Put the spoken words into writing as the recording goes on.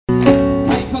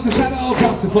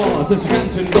forth as the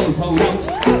mountain road pulled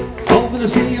out. Over the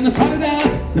sea and the solid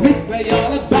earth, the mist lay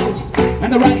all about,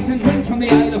 and the rising wind from the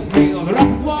Isle of Meal, the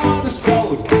rapid water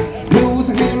strode. Blue was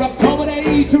a clear October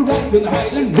day to ride on the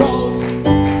Highland road.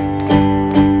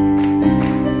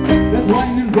 There's a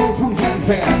winding road from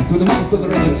Glenfair to the mouth of the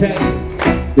River Tay.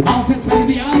 The mountains may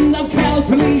be beyond our Kel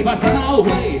to leave us on our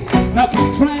way. Now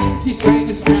keep track, ye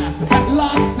strangers past, the battle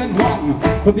lost and won,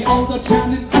 but the older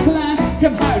chant in Highland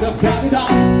came hard of carried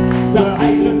on. The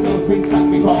Highland road's been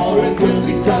sung before and will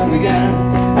be sung again,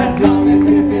 as long as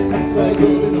sinners give thanks for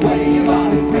good in the way of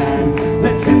honest man.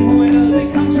 Let him who will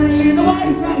be country, the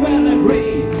wise man will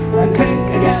agree, and sing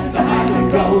again the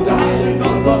Highland road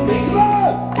for me.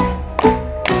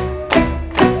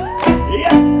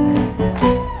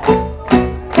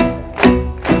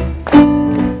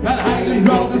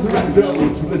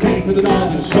 Road from the day to the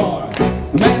northern shore.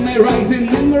 The men may rise in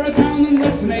Limber town and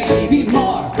listen even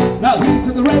more. Now here's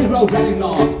to the railroad running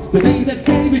north, the day that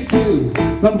gave it to.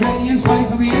 From grey and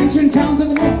spice of the ancient town to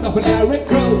the moon of an Eric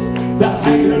crew. The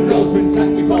Highland road's been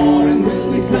sung before and will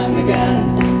be sung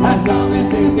again, as long as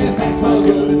singers give thanks for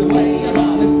good in the way of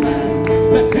honest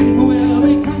man. Let him who will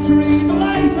be country, the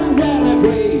wise man will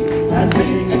agree, and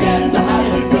sing again the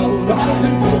Highland road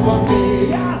for me.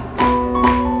 Yes!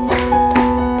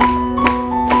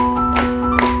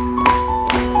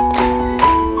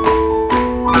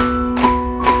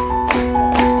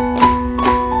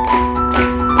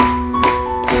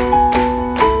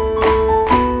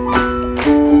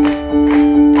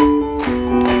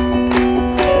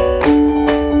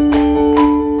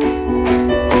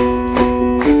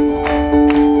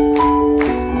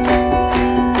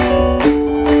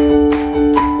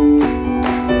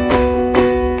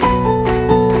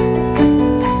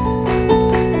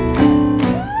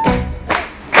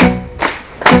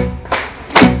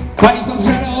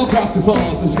 Across the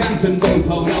forth as Mountain boat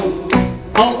pulled out.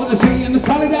 Over the sea and the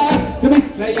solid earth, the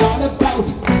mist lay all about,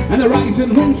 and the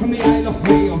rising wind from the Isle of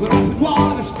Meal, the rapid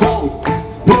water strode.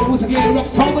 Blue was a clear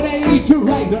October day to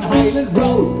ride on Highland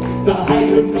road. The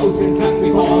Highland road's been sung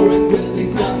before and will be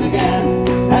sung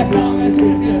again, as long as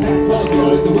sinners give thanks for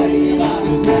good in the way of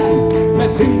honest man.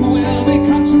 Let him who will be